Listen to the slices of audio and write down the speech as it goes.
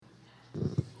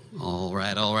All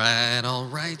right, all right, all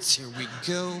right. Here we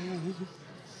go.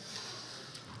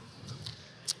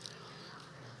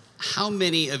 How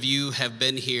many of you have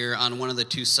been here on one of the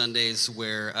two Sundays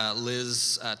where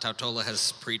Liz Tautola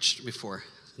has preached before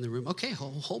in the room? Okay, a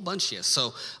whole bunch of you.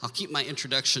 So I'll keep my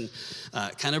introduction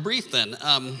kind of brief then,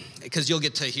 because you'll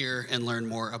get to hear and learn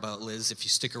more about Liz if you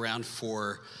stick around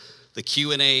for the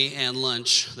Q&A and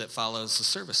lunch that follows the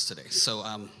service today. So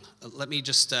let me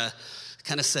just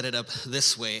kind of set it up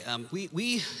this way.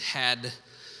 We had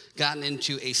gotten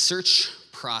into a search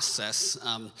process.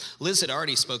 Liz had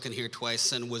already spoken here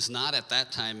twice and was not at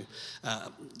that time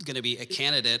going to be a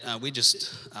candidate.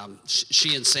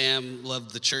 She and Sam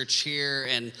loved the church here,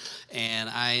 and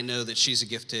I know that she's a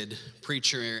gifted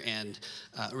preacher and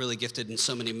really gifted in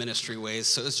so many ministry ways.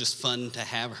 So it was just fun to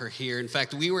have her here. In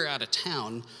fact, we were out of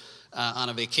town on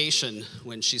a vacation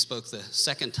when she spoke the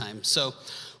second time. So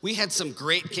we had some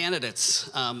great candidates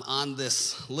on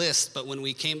this list, but when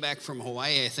we came back from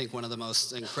Hawaii, I think one of the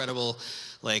most incredible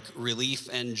relief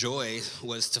and joy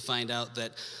was to find out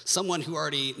that someone who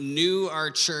already knew our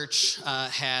church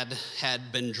had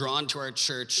been drawn to our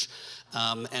church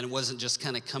and wasn't just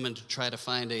kind of coming to try to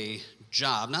find a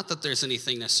job. Not that there's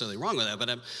anything necessarily wrong with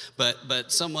that,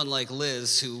 but someone like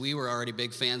Liz, who we were already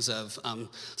big fans of,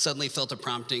 suddenly felt a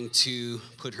prompting to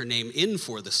put her name in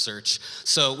for the search.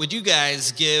 So would you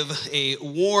guys give a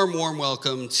warm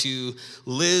welcome to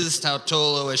Liz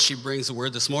Tautolo as she brings the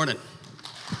word this morning?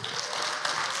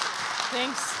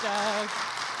 Thanks, Doug.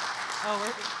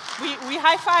 We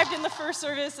high-fived in the first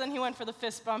service, and he went for the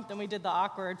fist bump, then we did the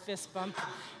awkward fist bump.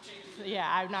 Yeah,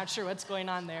 I'm not sure what's going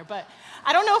on there, but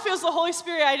I don't know if it was the Holy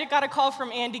Spirit. I got a call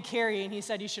from Andy Carey, and he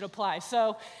said you should apply.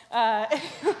 So,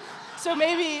 so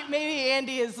maybe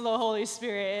Andy is the Holy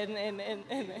Spirit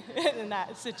in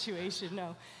that situation.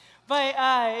 No, but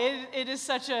it is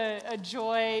such a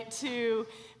joy to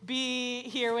be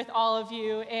here with all of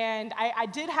you, and I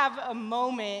did have a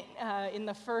moment in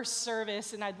the first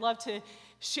service, and I'd love to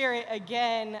share it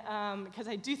again because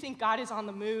I do think God is on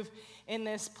the move in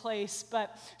this place.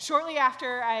 But shortly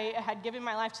after I had given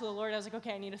my life to the Lord, I was like,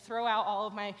 okay, I need to throw out all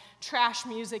of my trash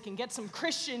music and get some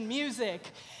Christian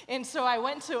music. And so I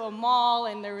went to a mall,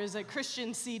 and there was a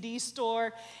Christian CD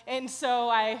store. And so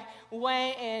I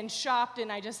went and shopped,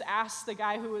 and I just asked the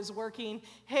guy who was working,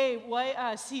 hey,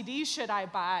 what CD should I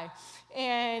buy?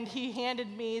 And he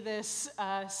handed me this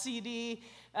CD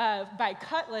by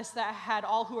Cutlass that had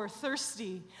All Who Are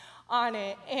Thirsty on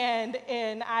it, and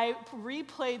I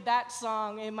replayed that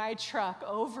song in my truck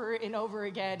over and over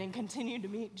again and continued to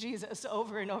meet Jesus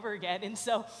over and over again. And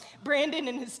so Brandon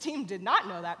and his team did not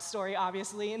know that story,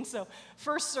 obviously, and so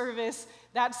first service,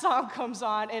 that song comes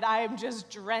on, and I am just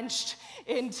drenched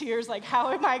in tears, like,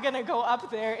 how am I going to go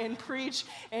up there and preach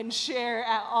and share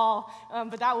at all?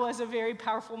 But that was a very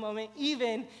powerful moment,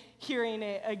 even hearing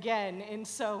it again. And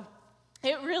so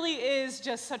it really is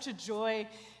just such a joy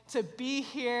to be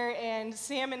here, and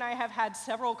Sam and I have had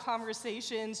several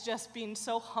conversations just being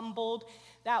so humbled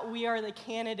that we are the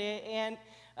candidate and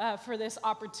for this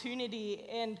opportunity.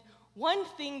 And one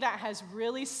thing that has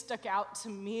really stuck out to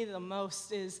me the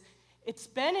most is it's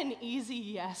been an easy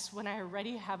yes when I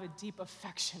already have a deep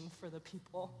affection for the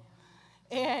people.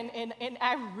 And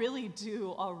I really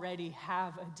do already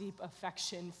have a deep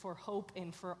affection for Hope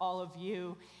and for all of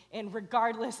you. And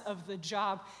regardless of the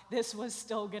job, this was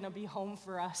still going to be home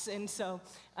for us. And so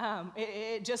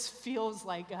it just feels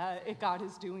like God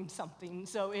is doing something.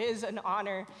 So it is an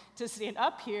honor to stand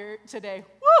up here today,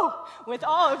 with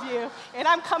all of you. And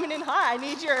I'm coming in hot.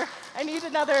 I need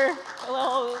another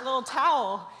little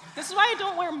towel. This is why I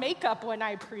don't wear makeup when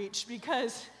I preach,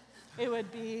 because it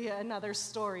would be another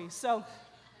story. So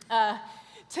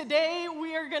today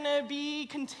we are going to be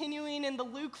continuing in the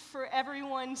Luke for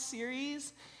Everyone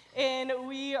series, and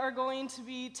we are going to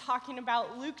be talking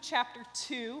about Luke chapter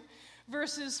 2,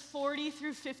 verses 40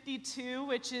 through 52,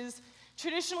 which is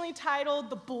traditionally titled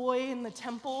The Boy in the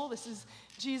Temple. This is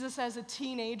Jesus as a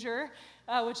teenager,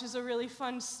 which is a really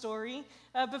fun story.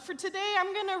 But for today,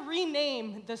 I'm going to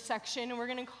rename the section, and we're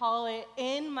going to call it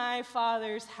In My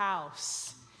Father's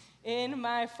House. In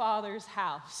My Father's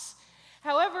House.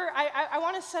 However, I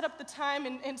want to set up the time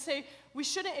and say we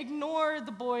shouldn't ignore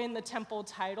the Boy in the Temple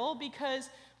title, because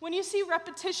when you see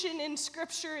repetition in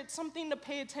Scripture, it's something to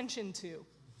pay attention to.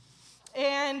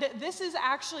 And this is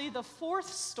actually the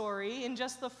fourth story in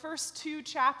just the first two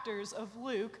chapters of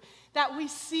Luke that we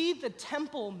see the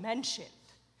temple mentioned.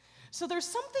 So there's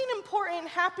something important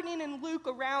happening in Luke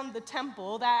around the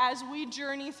temple that as we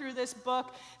journey through this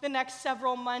book the next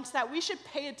several months that we should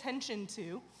pay attention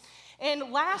to.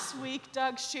 And last week,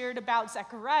 Doug shared about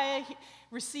Zechariah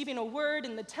receiving a word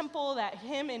in the temple that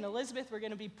him and Elizabeth were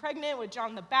going to be pregnant with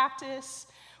John the Baptist.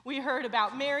 We heard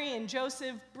about Mary and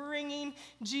Joseph bringing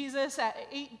Jesus at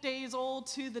 8 days old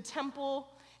to the temple.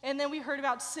 And then we heard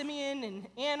about Simeon and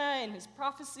Anna and his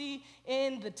prophecy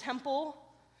in the temple.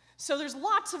 So there's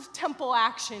lots of temple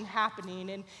action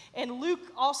happening. And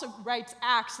Luke also writes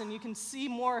Acts, and you can see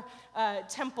more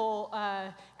temple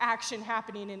action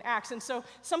happening in Acts. And so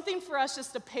something for us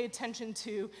just to pay attention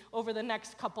to over the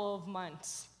next couple of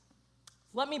months.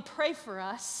 Let me pray for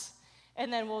us,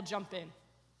 and then we'll jump in.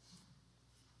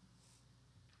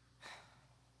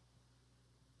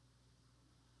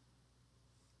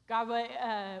 God, what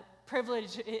a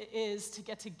privilege it is to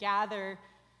get to gather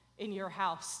in your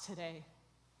house today.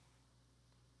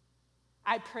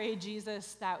 I pray,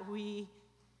 Jesus, that we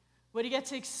would get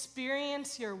to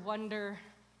experience your wonder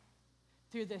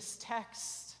through this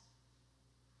text,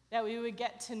 that we would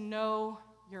get to know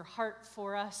your heart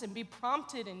for us and be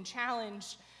prompted and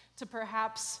challenged to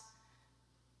perhaps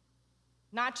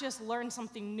not just learn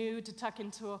something new to tuck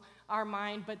into our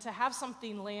mind, but to have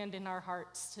something land in our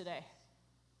hearts today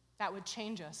that would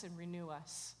change us and renew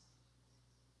us.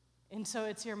 And so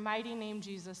it's your mighty name,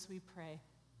 Jesus, we pray.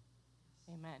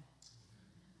 Amen.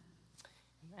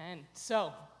 Amen.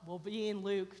 So we'll be in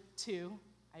Luke 2.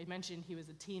 I mentioned he was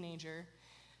a teenager.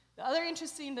 The other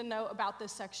interesting to note about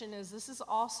this section is this is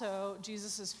also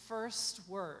Jesus' first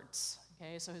words.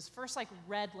 Okay, so his first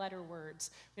red letter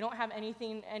words. We don't have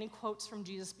any quotes from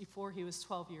Jesus before he was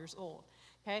 12 years old.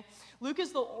 Okay, Luke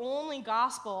is the only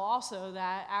gospel also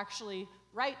that actually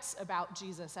writes about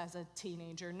Jesus as a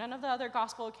teenager. None of the other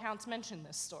gospel accounts mention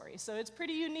this story, so it's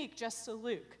pretty unique just to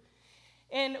Luke.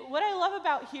 And what I love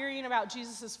about hearing about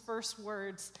Jesus' first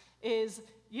words is,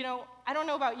 I don't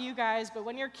know about you guys, but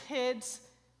when your kids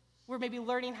were maybe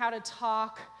learning how to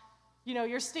talk,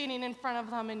 you're standing in front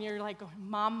of them and you're like,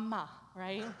 mama,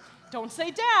 right? Don't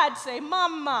say dad, say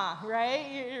mama,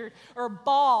 right? Or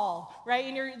ball, right?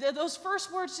 And those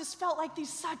first words just felt like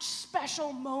these such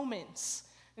special moments,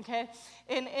 okay?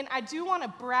 And I do want to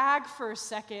brag for a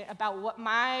second about what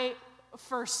my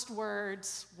first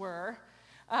words were.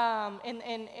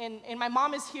 And my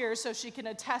mom is here, so she can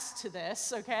attest to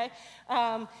this, okay?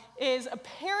 Is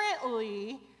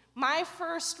apparently my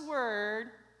first word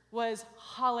was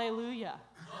hallelujah.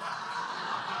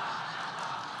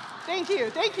 Thank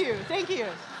you.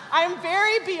 I'm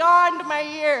very beyond my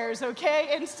years, okay?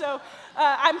 And so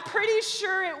I'm pretty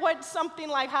sure it went something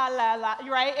like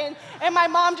hallelujah, right? And my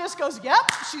mom just goes,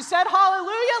 yep, she said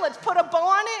hallelujah, let's put a bow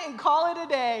on it and call it a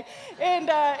day.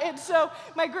 And so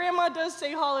my grandma does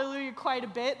say hallelujah quite a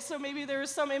bit, so maybe there was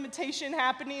some imitation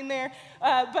happening there.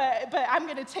 But I'm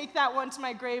going to take that one to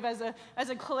my grave as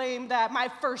a claim that my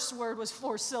first word was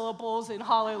 4 syllables in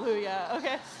hallelujah,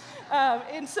 okay?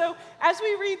 And so as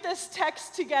we read this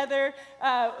text together,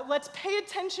 let's pay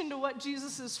attention to what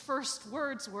Jesus' first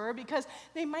words were because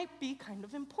they might be kind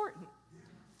of important.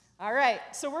 All right,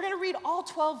 so we're going to read all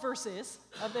 12 verses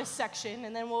of this section,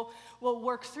 and then we'll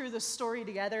work through the story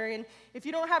together. And if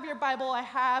you don't have your Bible, I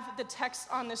have the text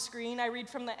on the screen. I read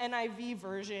from the NIV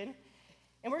version.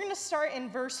 And we're going to start in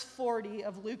verse 40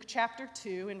 of Luke chapter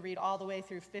 2 and read all the way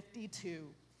through 52.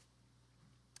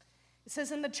 It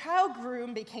says, "And the child grew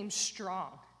and became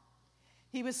strong.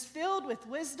 He was filled with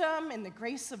wisdom, and the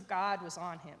grace of God was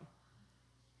on him.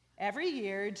 Every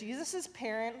year, Jesus'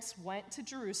 parents went to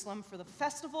Jerusalem for the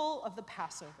festival of the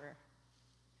Passover.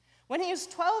 When he was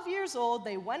 12 years old,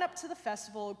 they went up to the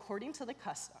festival according to the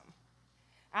custom.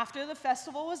 After the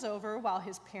festival was over, while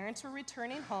his parents were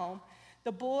returning home,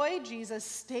 the boy Jesus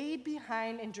stayed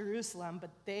behind in Jerusalem,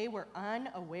 but they were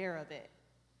unaware of it.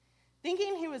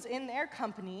 Thinking he was in their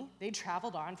company, they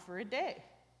traveled on for a day.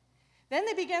 Then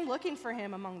they began looking for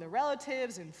him among the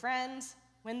relatives and friends.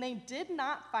 When they did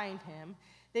not find him,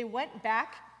 they went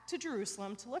back to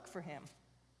Jerusalem to look for him.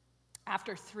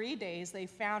 After 3 days, they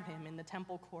found him in the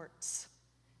temple courts,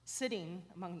 sitting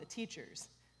among the teachers,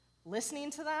 listening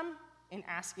to them and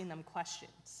asking them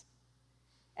questions.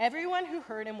 Everyone who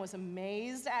heard him was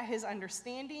amazed at his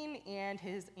understanding and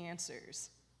his answers.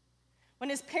 When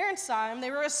his parents saw him,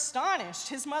 they were astonished.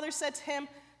 His mother said to him,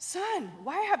 'Son,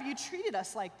 why have you treated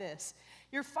us like this?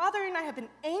 Your father and I have been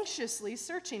anxiously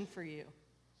searching for you.'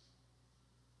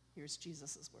 Here's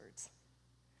Jesus' words.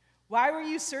 'Why were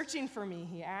you searching for me?'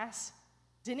 he asked.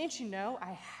 'Didn't you know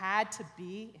I had to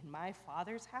be in my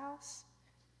Father's house?'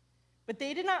 But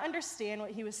they did not understand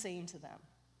what he was saying to them.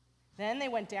 Then they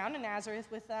went down to Nazareth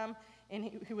with them, and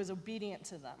he was obedient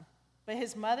to them. But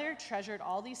his mother treasured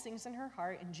all these things in her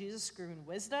heart, and Jesus grew in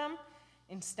wisdom,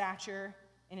 in stature,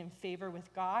 and in favor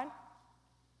with God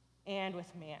and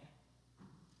with man.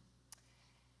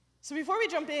 So before we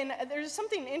jump in, there's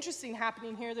something interesting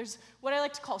happening here. There's what I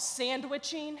like to call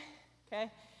sandwiching,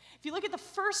 okay? If you look at the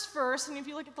first verse and if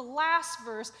you look at the last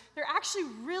verse, they're actually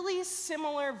really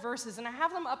similar verses, and I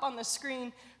have them up on the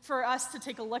screen for us to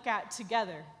take a look at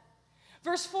together.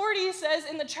 Verse 40 says,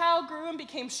 "And the child grew and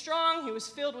became strong. He was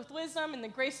filled with wisdom, and the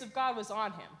grace of God was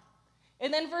on him."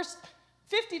 And then verse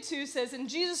 52 says, "And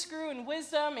Jesus grew in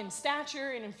wisdom and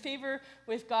stature and in favor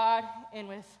with God and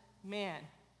with man."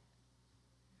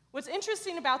 What's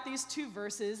interesting about these two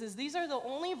verses is these are the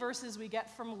only verses we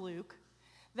get from Luke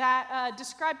that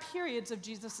describe periods of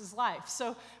Jesus' life.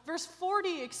 So verse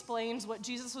 40 explains what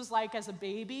Jesus was like as a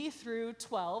baby through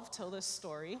 12 till this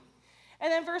story.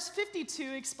 And then verse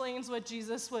 52 explains what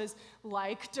Jesus was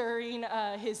like during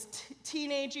his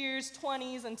teenage years,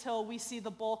 20s, until we see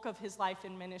the bulk of his life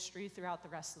and ministry throughout the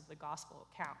rest of the gospel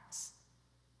accounts.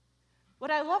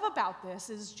 What I love about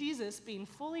this is Jesus being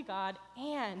fully God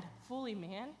and fully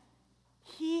man,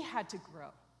 he had to grow.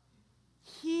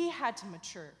 He had to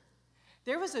mature.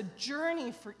 There was a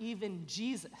journey for even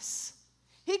Jesus.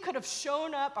 He could have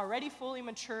shown up already fully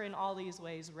mature in all these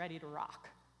ways, ready to rock.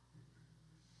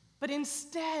 But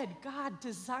instead, God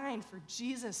designed for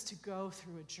Jesus to go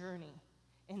through a journey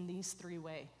in these three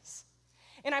ways.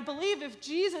 And I believe if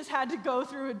Jesus had to go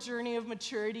through a journey of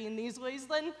maturity in these ways,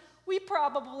 then we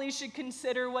probably should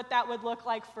consider what that would look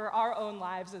like for our own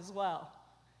lives as well.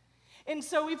 And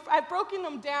so I've broken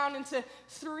them down into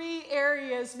three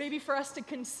areas, maybe for us to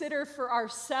consider for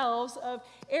ourselves, of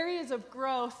areas of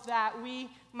growth that we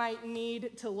might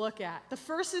need to look at. The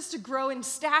first is to grow in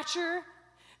stature,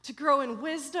 to grow in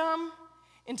wisdom,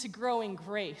 and to grow in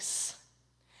grace.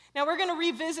 Now, we're going to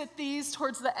revisit these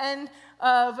towards the end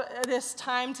of this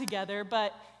time together,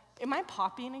 but am I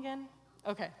popping again?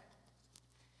 Okay.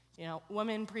 You know,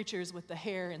 women preachers with the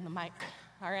hair and the mic.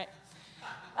 All right.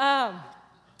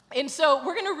 And so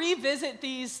we're going to revisit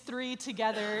these three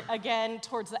together again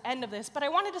towards the end of this, but I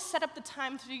wanted to set up the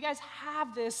time so you guys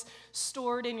have this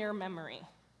stored in your memory.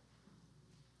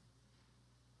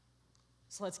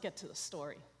 So let's get to the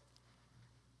story.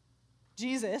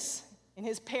 Jesus and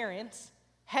his parents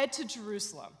head to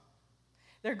Jerusalem.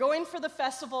 They're going for the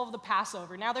festival of the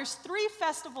Passover. Now, there's three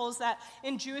festivals that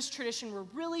in Jewish tradition were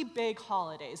really big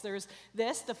holidays. There's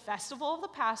this, the festival of the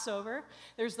Passover.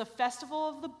 There's the festival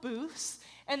of the booths.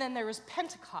 And then there was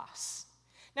Pentecost.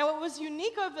 Now, what was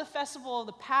unique of the festival of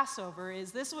the Passover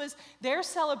is this was their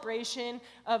celebration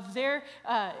of their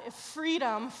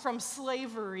freedom from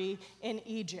slavery in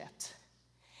Egypt.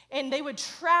 And they would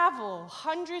travel,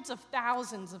 hundreds of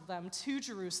thousands of them, to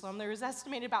Jerusalem. There was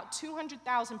estimated about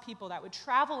 200,000 people that would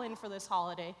travel in for this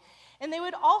holiday. And they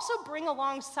would also bring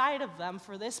alongside of them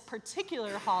for this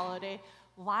particular holiday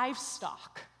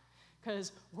livestock,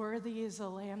 because worthy is the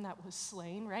lamb that was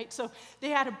slain, right? So they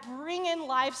had to bring in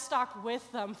livestock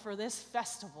with them for this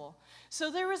festival.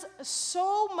 So there was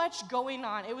so much going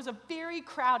on. It was a very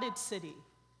crowded city.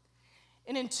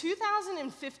 And in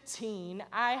 2015,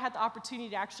 I had the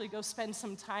opportunity to actually go spend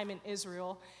some time in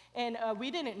Israel. And we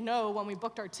didn't know when we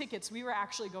booked our tickets, we were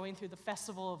actually going through the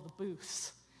Festival of the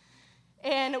Booths.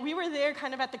 And we were there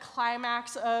kind of at the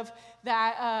climax of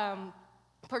that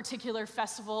particular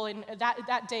festival. And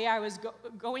that day I was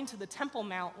going to the Temple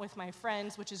Mount with my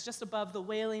friends, which is just above the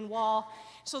Wailing Wall.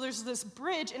 So there's this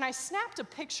bridge, and I snapped a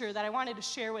picture that I wanted to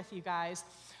share with you guys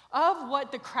of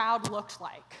what the crowd looked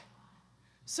like.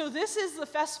 So this is the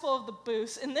Festival of the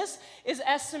Booths, and this is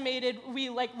estimated. We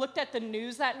looked at the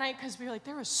news that night because we were like,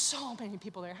 there were so many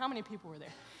people there. How many people were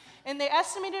there? And they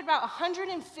estimated about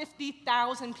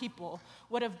 150,000 people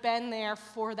would have been there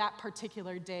for that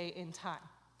particular day in time.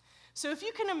 So if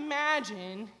you can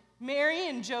imagine Mary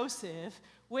and Joseph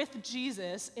with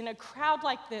Jesus in a crowd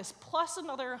like this, plus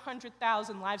another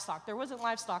 100,000 livestock. There wasn't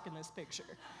livestock in this picture.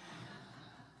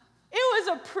 It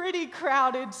was a pretty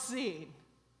crowded scene.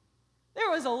 There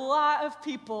was a lot of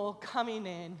people coming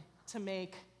in to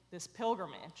make this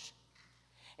pilgrimage.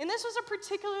 And this was a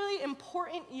particularly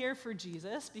important year for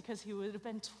Jesus because he would have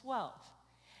been 12.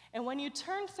 And when you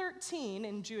turned 13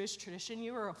 in Jewish tradition,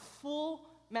 you were a full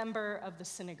member of the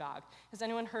synagogue. Has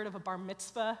anyone heard of a bar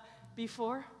mitzvah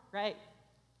before? Right?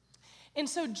 And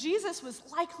so Jesus was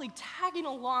likely tagging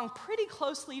along pretty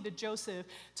closely to Joseph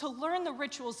to learn the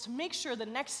rituals to make sure the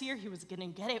next year he was going to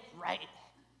get it right.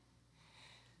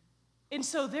 And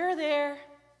so they're there,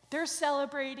 they're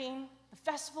celebrating, the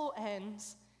festival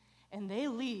ends, and they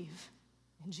leave,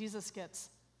 and Jesus gets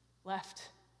left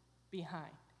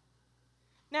behind.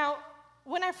 Now,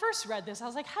 when I first read this, I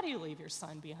was like, how do you leave your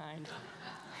son behind?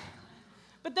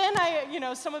 But then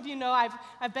some of you know,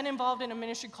 I've been involved in a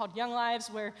ministry called Young Lives,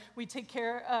 where we take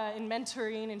care in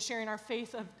mentoring and sharing our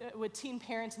faith with teen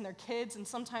parents and their kids. And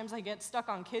sometimes I get stuck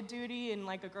on kid duty in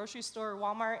like a grocery store or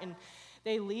Walmart, and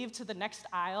they leave to the next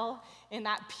aisle in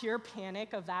that pure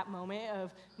panic of that moment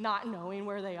of not knowing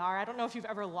where they are. I don't know if you've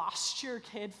ever lost your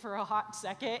kid for a hot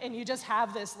second, and you just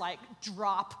have this like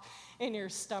drop in your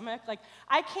stomach. Like,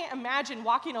 I can't imagine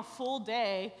walking a full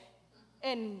day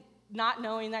and not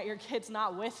knowing that your kid's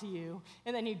not with you,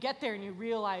 and then you get there and you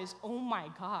realize, oh my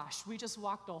gosh, we just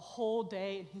walked a whole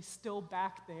day and he's still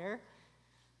back there.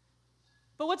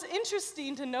 But what's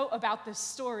interesting to note about this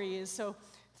story is, so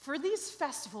for these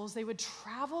festivals, they would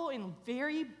travel in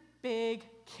very big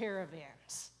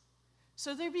caravans.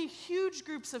 So there'd be huge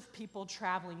groups of people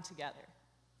traveling together.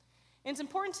 And it's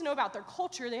important to know about their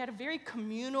culture. They had a very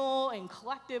communal and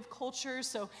collective culture,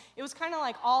 so it was kind of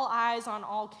like all eyes on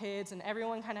all kids, and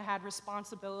everyone kind of had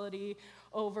responsibility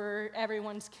over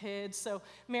everyone's kids. So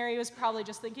Mary was probably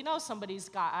just thinking, oh, somebody's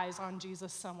got eyes on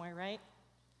Jesus somewhere, right?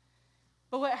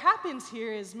 But what happens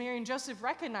here is Mary and Joseph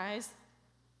recognize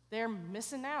they're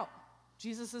missing out.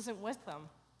 Jesus isn't with them.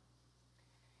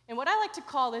 And what I like to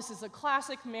call this is a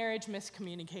classic marriage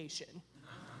miscommunication.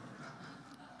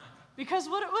 Because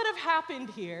what would have happened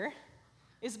here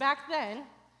is, back then,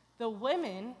 the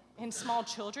women and small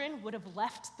children would have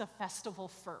left the festival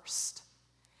first.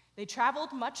 They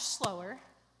traveled much slower,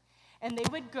 and they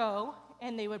would go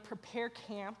and they would prepare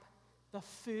camp, the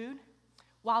food,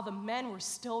 while the men were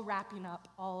still wrapping up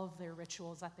all of their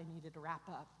rituals that they needed to wrap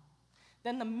up.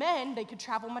 Then the men, they could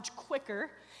travel much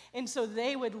quicker, and so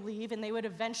they would leave, and they would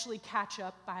eventually catch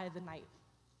up by the night.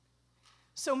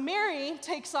 So Mary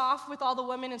takes off with all the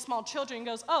women and small children and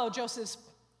goes, oh, Joseph's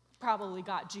probably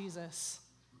got Jesus.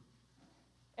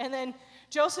 And then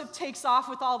Joseph takes off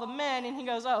with all the men, and he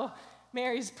goes, oh,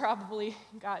 Mary's probably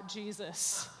got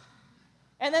Jesus.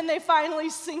 And then they finally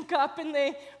sync up, and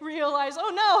they realize,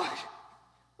 oh, no,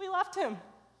 we left him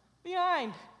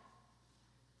behind.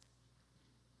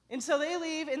 And so they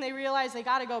leave, and they realize they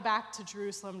got to go back to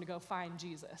Jerusalem to go find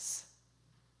Jesus.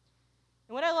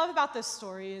 And what I love about this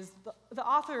story is the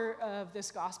author of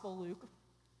this gospel, Luke,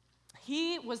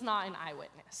 he was not an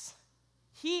eyewitness.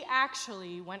 He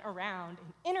actually went around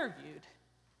and interviewed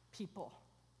people.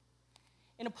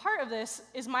 And a part of this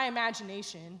is my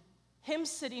imagination, him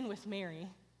sitting with Mary,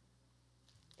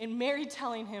 and Mary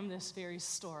telling him this very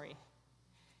story,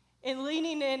 and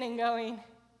leaning in and going,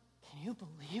 can you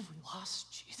believe we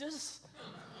lost Jesus?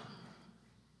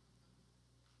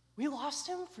 We lost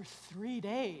him for 3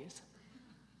 days.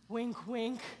 Wink,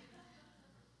 wink.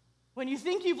 When you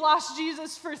think you've lost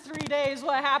Jesus for 3 days,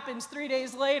 what happens 3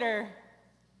 days later?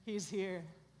 He's here.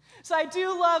 So I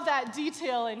do love that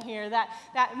detail in here,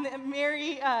 that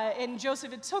Mary and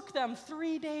Joseph, it took them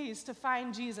 3 days to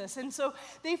find Jesus. And so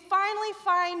they finally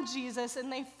find Jesus,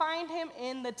 and they find him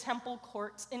in the temple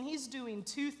courts, and he's doing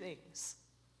two things.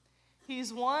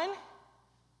 He's, one,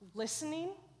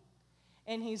 listening,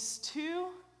 and he's, two,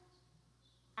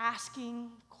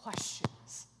 asking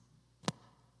questions.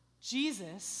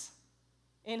 Jesus,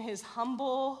 in his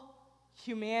humble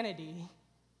humanity,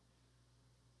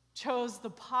 chose the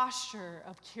posture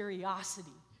of curiosity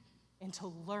and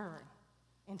to learn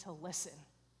and to listen.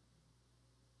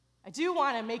 I do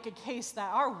want to make a case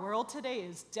that our world today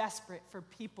is desperate for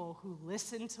people who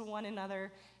listen to one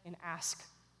another and ask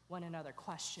one another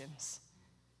questions,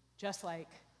 just like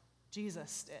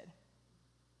Jesus did.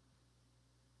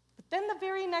 But then the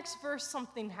very next verse,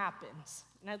 something happens,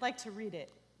 and I'd like to read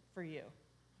it for you.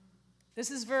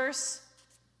 This is verse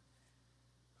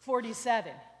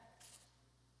 47. It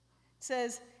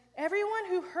says, everyone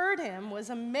who heard him was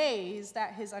amazed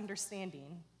at his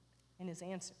understanding and his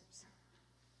answers.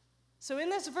 So in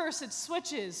this verse, it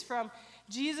switches from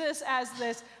Jesus as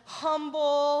this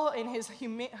humble in his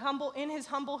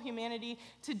humble humanity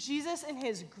to Jesus in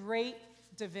his great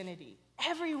divinity.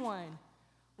 Everyone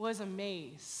was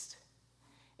amazed.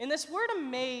 And this word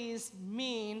amazed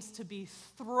means to be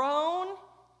thrown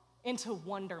into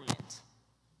wonderment.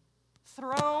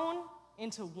 Thrown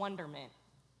into wonderment.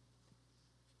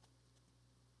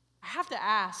 I have to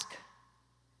ask,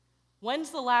 when's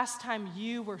the last time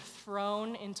you were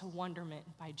thrown into wonderment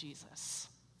by Jesus?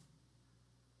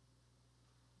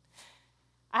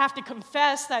 I have to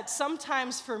confess that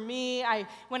sometimes for me,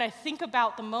 when I think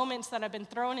about the moments that I've been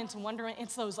thrown into wonderment,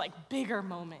 it's those like bigger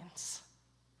moments.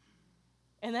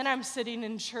 And then I'm sitting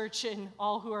in church and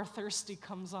All Who Are Thirsty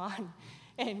comes on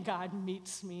and God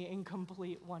meets me in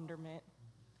complete wonderment.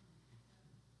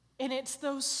 And it's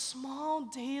those small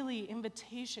daily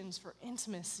invitations for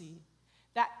intimacy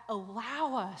that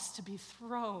allow us to be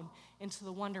thrown into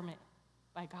the wonderment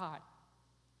by God.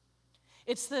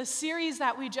 It's the series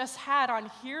that we just had on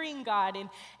hearing God and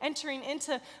entering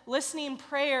into listening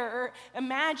prayer or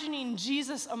imagining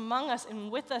Jesus among us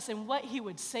and with us and what he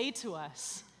would say to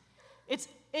us.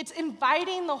 It's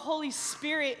inviting the Holy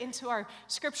Spirit into our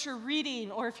scripture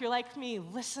reading, or if you're like me,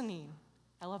 listening.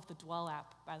 I love the Dwell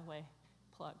app, by the way.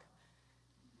 Plug.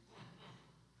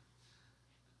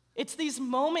 It's these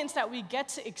moments that we get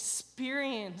to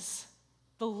experience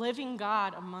the living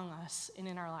God among us and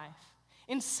in our life.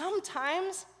 And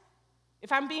sometimes,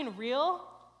 if I'm being real,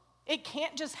 it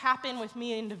can't just happen with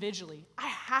me individually. I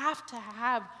have to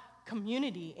have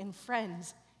community and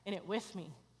friends in it with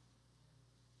me.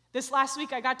 This last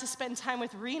week, I got to spend time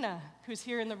with Rena, who's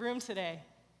here in the room today.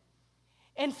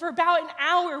 And for about an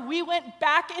hour, we went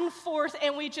back and forth,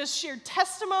 and we just shared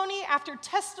testimony after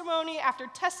testimony after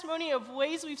testimony of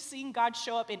ways we've seen God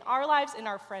show up in our lives and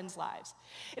our friends' lives.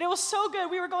 And it was so good.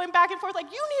 We were going back and forth like,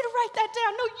 you need to write that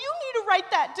down. No, you need to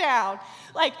write that down.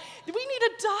 Like, we need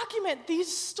to document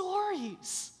these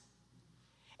stories.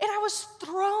 And I was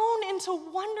thrown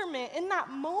into wonderment in that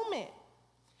moment.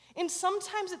 And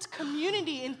sometimes it's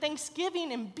community and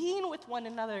thanksgiving and being with one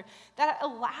another that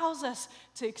allows us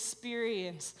to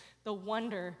experience the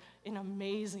wonder and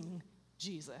amazing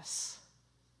Jesus.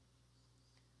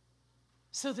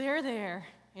 So they're there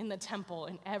in the temple,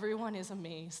 and everyone is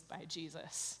amazed by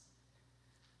Jesus.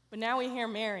 But now we hear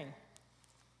Mary.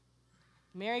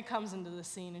 Mary comes into the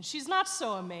scene, and she's not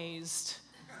so amazed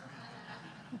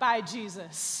by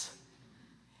Jesus.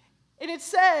 And it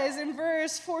says in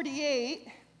verse 48,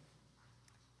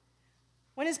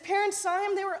 when his parents saw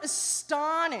him, they were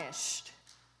astonished.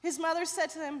 His mother said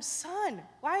to them, "Son,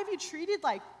 why have you treated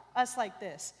us like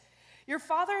this? Your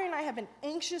father and I have been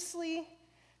anxiously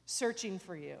searching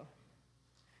for you."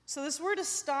 So this word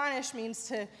astonish means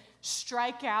to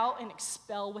strike out and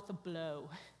expel with a blow.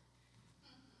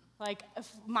 Like,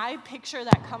 my picture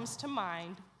that comes to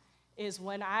mind is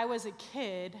when I was a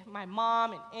kid, my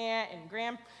mom and aunt and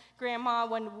grandma,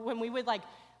 when we would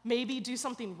maybe do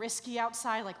something risky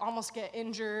outside, almost get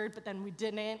injured, but then we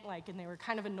didn't, and they were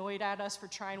kind of annoyed at us for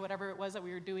trying whatever it was that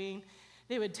we were doing.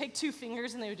 They would take 2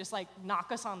 fingers and they would just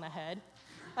knock us on the head.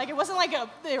 It wasn't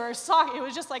they were sock, it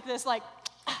was just this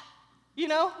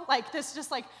this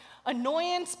just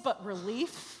annoyance but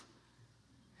relief.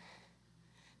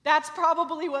 That's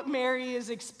probably what Mary is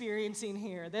experiencing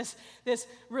here. This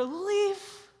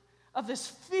relief of this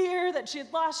fear that she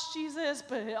had lost Jesus,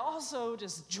 but also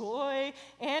just joy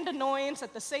and annoyance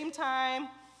at the same time.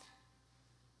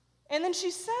 And then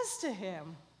she says to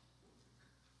him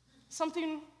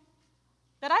something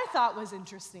that I thought was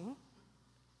interesting.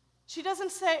 She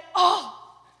doesn't say,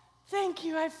 "Oh, thank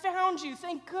you, I found you,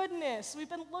 thank goodness, we've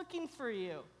been looking for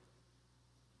you."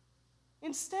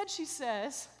 Instead, she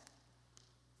says,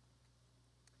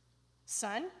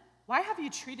 "Son, why have you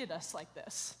treated us like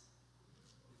this?"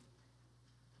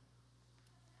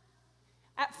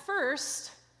 At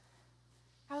first,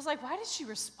 I was like, why did she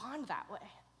respond that way?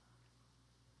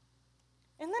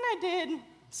 And then I did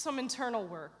some internal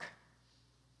work.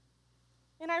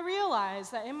 And I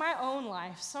realized that in my own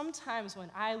life, sometimes when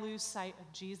I lose sight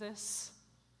of Jesus,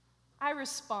 I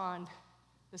respond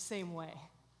the same way.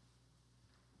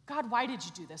 God, why did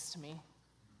you do this to me?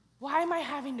 Why am I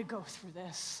having to go through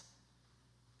this?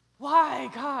 Why,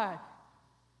 God?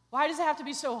 Why does it have to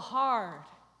be so hard?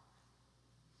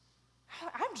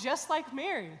 I'm just like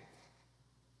Mary.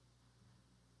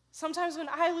 Sometimes when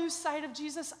I lose sight of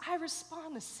Jesus, I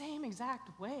respond the same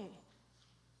exact way.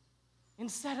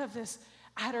 Instead of this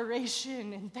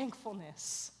adoration and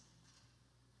thankfulness.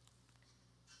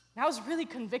 And I was really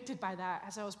convicted by that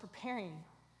as I was preparing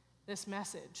this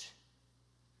message.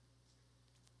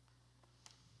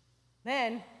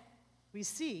 Then we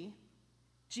see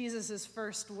Jesus'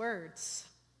 first words.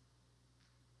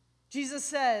 Jesus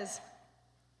says,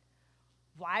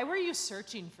 "Why were you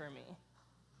searching for me?"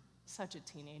 Such a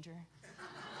teenager.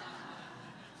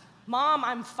 "Mom,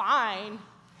 I'm fine.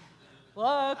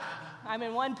 Look, I'm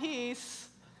in one piece."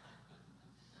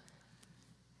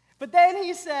 But then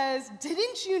he says,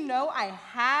 "Didn't you know I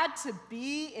had to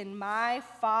be in my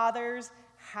Father's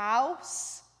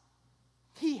house?"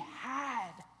 He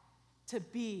had to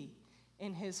be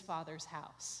in his Father's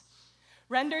house.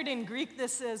 Rendered in Greek,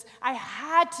 this is, I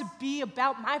had to be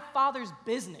about my Father's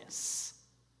business.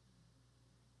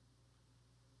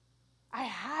 I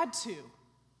had to.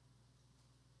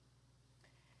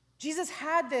 Jesus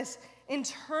had this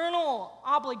internal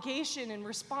obligation and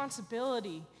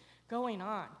responsibility going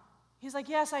on. He's like,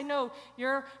 yes, I know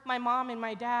you're my mom and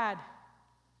my dad,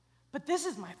 but this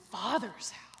is my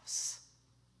Father's house.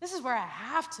 This is where I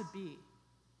have to be.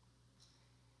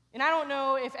 And I don't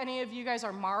know if any of you guys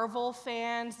are Marvel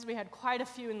fans. We had quite a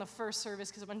few in the first service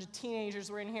because a bunch of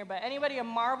teenagers were in here. But anybody a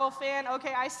Marvel fan?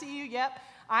 Okay, I see you. Yep.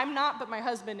 I'm not, but my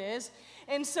husband is.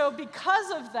 And so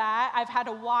because of that, I've had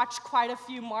to watch quite a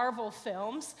few Marvel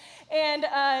films. And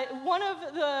one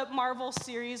of the Marvel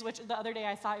series, which the other day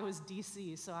I thought it was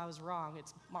DC, so I was wrong.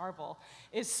 It's Marvel,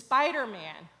 is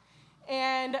Spider-Man.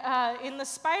 And in the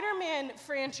Spider-Man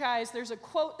franchise, there's a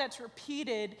quote that's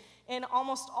repeated in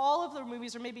almost all of the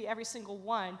movies, or maybe every single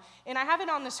one. And I have it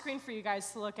on the screen for you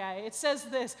guys to look at. It says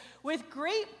this: "With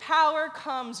great power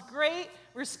comes great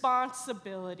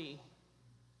responsibility."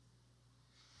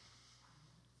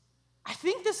 I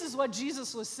think this is what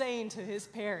Jesus was saying to his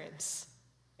parents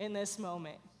in this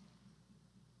moment.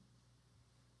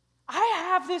 I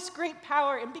have this great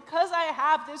power, and because I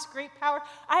have this great power,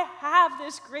 I have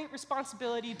this great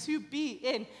responsibility to be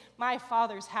in my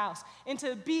Father's house and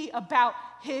to be about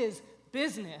his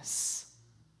business.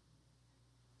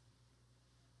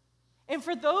 And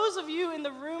for those of you in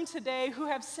the room today who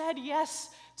have said yes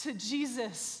to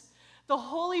Jesus, the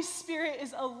Holy Spirit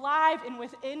is alive and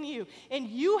within you, and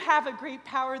you have a great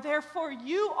power. Therefore,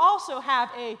 you also have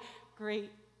a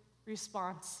great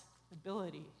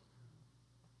responsibility.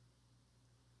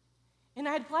 And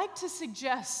I'd like to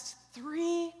suggest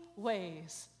 3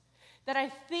 ways that I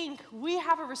think we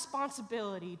have a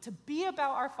responsibility to be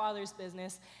about our Father's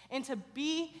business and to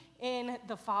be in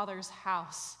the Father's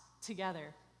house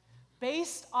together,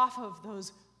 based off of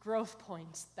those growth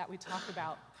points that we talked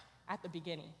about at the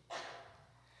beginning.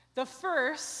 The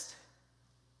first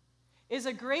is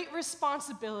a great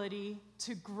responsibility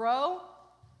to grow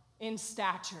in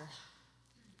stature.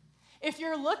 If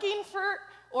you're looking for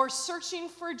or searching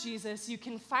for Jesus, you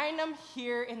can find him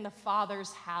here in the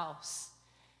Father's house.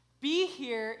 Be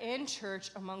here in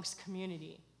church amongst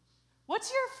community.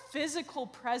 What's your physical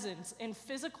presence and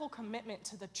physical commitment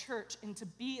to the church and to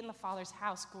be in the Father's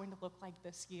house going to look like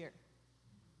this year?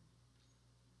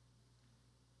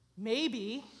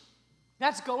 Maybe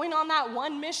that's going on that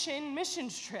one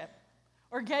missions trip,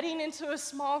 or getting into a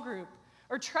small group,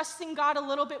 or trusting God a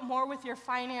little bit more with your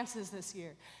finances this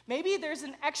year. Maybe there's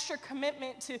an extra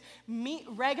commitment to meet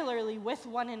regularly with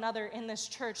one another in this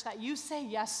church that you say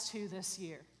yes to this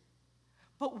year.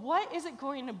 But what is it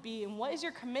going to be, and what is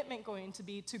your commitment going to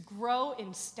be to grow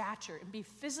in stature and be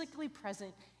physically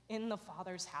present in the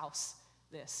Father's house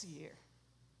this year?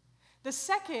 The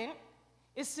second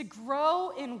is to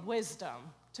grow in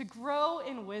wisdom. To grow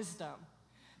in wisdom.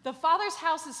 The Father's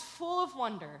house is full of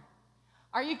wonder.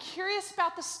 Are you curious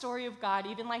about the story of God,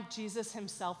 even like Jesus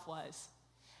himself was?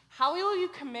 How will you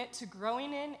commit to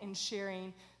growing in and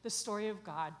sharing the story of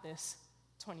God this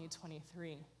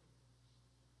 2023?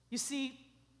 You see,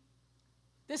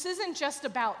 this isn't just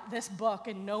about this book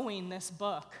and knowing this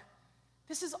book.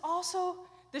 This is also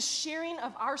the sharing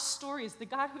of our stories, the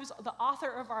God who's the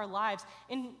author of our lives,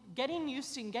 and getting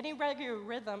used to and getting regular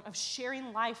rhythm of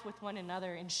sharing life with one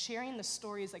another and sharing the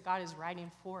stories that God is writing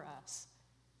for us.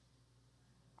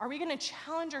 Are we going to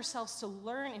challenge ourselves to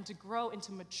learn and to grow and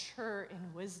to mature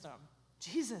in wisdom?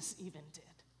 Jesus even did.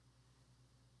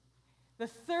 The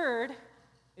third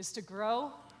is to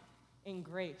grow in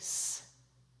grace.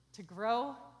 To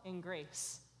grow in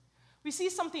grace. We see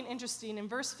something interesting in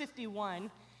verse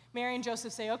 51. Mary and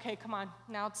Joseph say, okay, come on,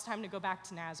 now it's time to go back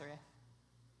to Nazareth.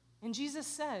 And Jesus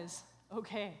says,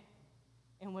 okay,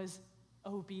 and was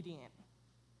obedient.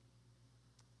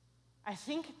 I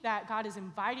think that God is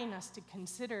inviting us to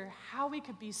consider how we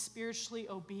could be spiritually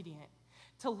obedient,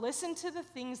 to listen to the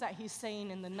things that he's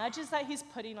saying and the nudges that he's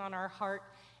putting on our heart,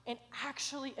 and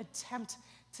actually attempt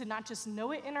to not just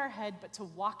know it in our head, but to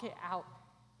walk it out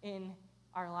in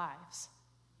our lives.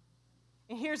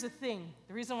 And here's the thing.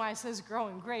 The reason why it says grow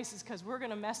in grace is because we're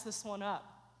going to mess this one up.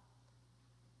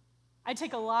 I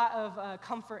take a lot of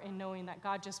comfort in knowing that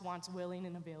God just wants willing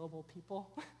and available people.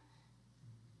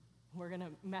 We're going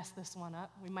to mess this one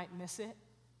up. We might miss it.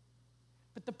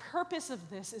 But the purpose of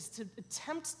this is to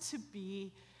attempt to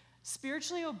be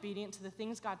spiritually obedient to the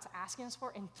things God's asking us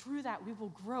for, and through that, we will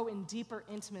grow in deeper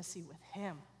intimacy with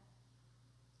him.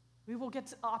 We will get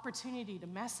the opportunity to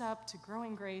mess up, to grow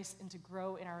in grace, and to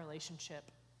grow in our relationship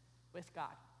with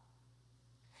God.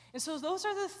 And so those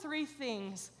are the 3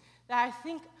 things that I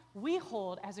think we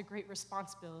hold as a great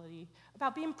responsibility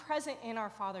about being present in our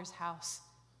Father's house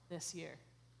this year.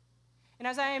 And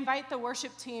as I invite the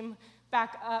worship team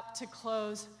back up to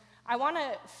close, I want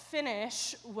to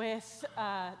finish with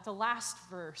the last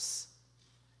verse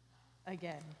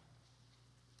again.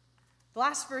 The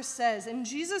last verse says, and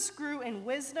Jesus grew in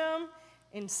wisdom,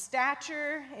 in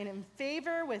stature, and in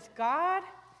favor with God.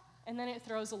 And then it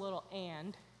throws a little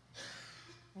and.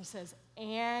 And he says,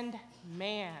 and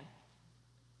man.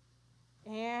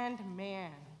 And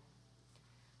man.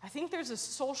 I think there's a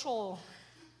social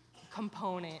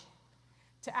component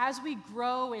to, as we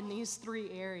grow in these three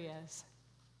areas,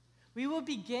 we will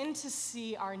begin to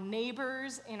see our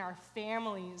neighbors and our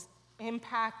families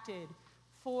impacted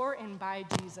for and by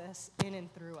Jesus in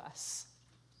and through us.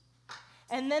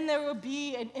 And then there will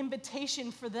be an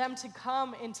invitation for them to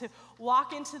come and to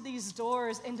walk into these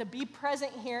doors and to be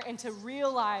present here and to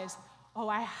realize, oh,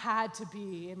 I had to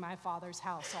be in my Father's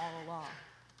house all along.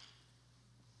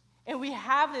 And we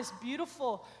have this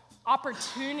beautiful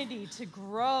opportunity to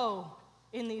grow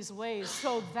in these ways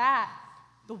so that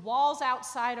the walls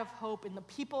outside of Hope and the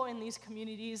people in these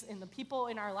communities and the people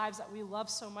in our lives that we love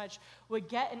so much would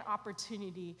get an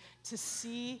opportunity to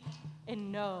see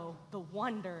and know the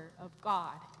wonder of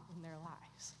God in their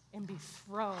lives and be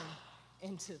thrown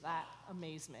into that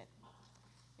amazement.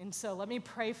 And so let me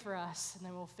pray for us, and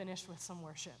then we'll finish with some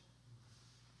worship.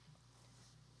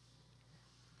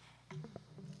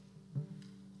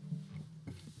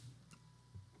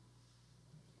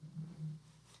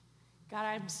 God,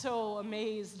 I'm so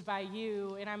amazed by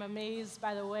you, and I'm amazed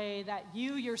by the way that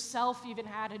you yourself even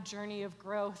had a journey of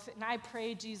growth. And I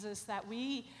pray, Jesus, that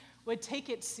we would take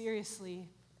it seriously,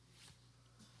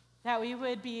 that we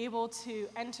would be able to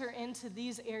enter into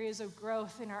these areas of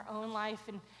growth in our own life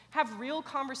and have real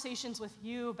conversations with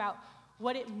you about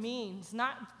what it means,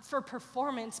 not for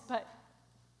performance, but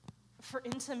for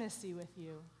intimacy with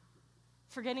you,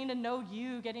 for getting to know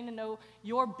you, getting to know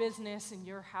your business and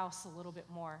your house a little bit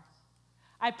more.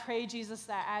 I pray, Jesus,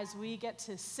 that as we get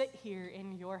to sit here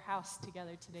in your house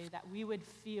together today, that we would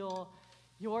feel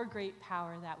your great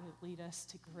power that would lead us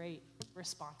to great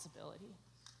responsibility.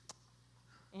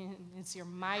 And it's your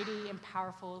mighty and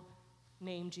powerful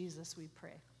name, Jesus, we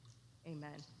pray.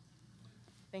 Amen.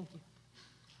 Thank you.